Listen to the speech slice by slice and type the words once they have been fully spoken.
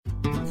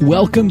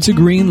Welcome to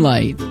Green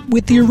Light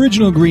with the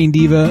original Green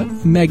Diva,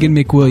 Megan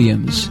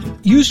McWilliams.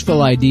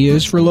 Useful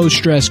ideas for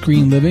low-stress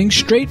green living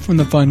straight from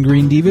the Fun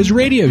Green Divas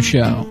radio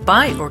show.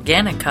 Buy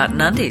organic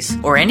cotton undies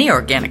or any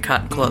organic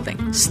cotton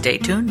clothing. Stay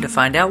tuned to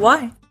find out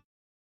why.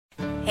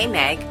 Hey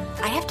Meg,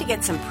 I have to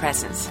get some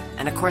presents,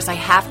 and of course I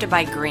have to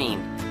buy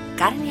green.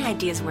 Got any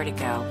ideas where to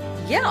go?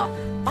 Yeah,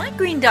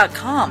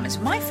 buygreen.com is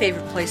my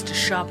favorite place to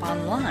shop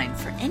online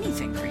for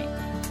anything green.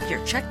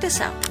 Here, check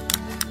this out.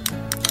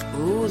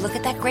 Ooh, look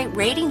at that great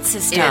rating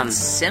system. It's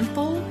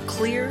simple,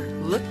 clear,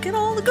 look at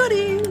all the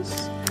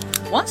goodies.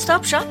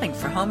 One-stop shopping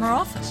for home or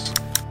office.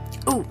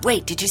 Ooh,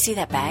 wait, did you see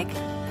that bag?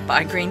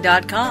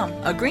 Buygreen.com,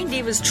 a Green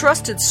Diva's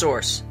trusted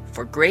source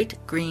for great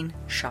green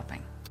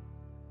shopping.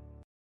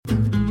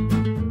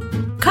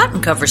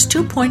 Cotton covers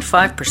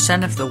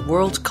 2.5% of the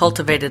world's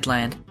cultivated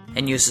land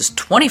and uses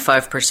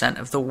 25%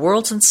 of the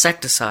world's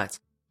insecticides,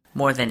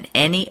 more than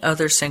any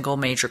other single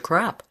major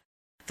crop.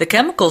 The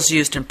chemicals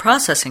used in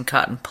processing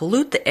cotton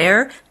pollute the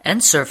air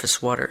and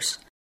surface waters.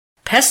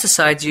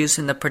 Pesticides used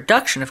in the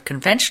production of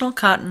conventional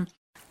cotton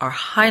are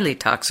highly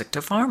toxic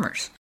to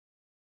farmers.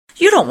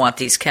 You don't want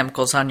these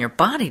chemicals on your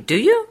body, do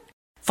you?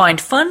 Find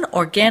fun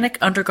organic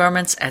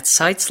undergarments at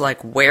sites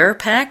like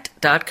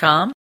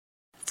wearpact.com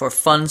for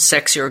fun,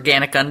 sexy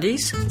organic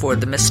undies for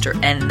the Mr.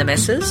 and the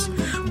Mrs.,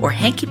 or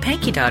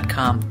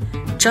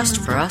hankypanky.com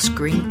just for us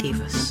Green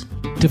Divas.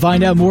 To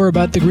find out more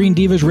about the Green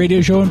Divas radio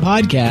show and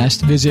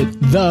podcast, visit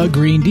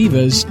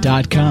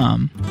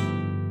thegreendivas.com.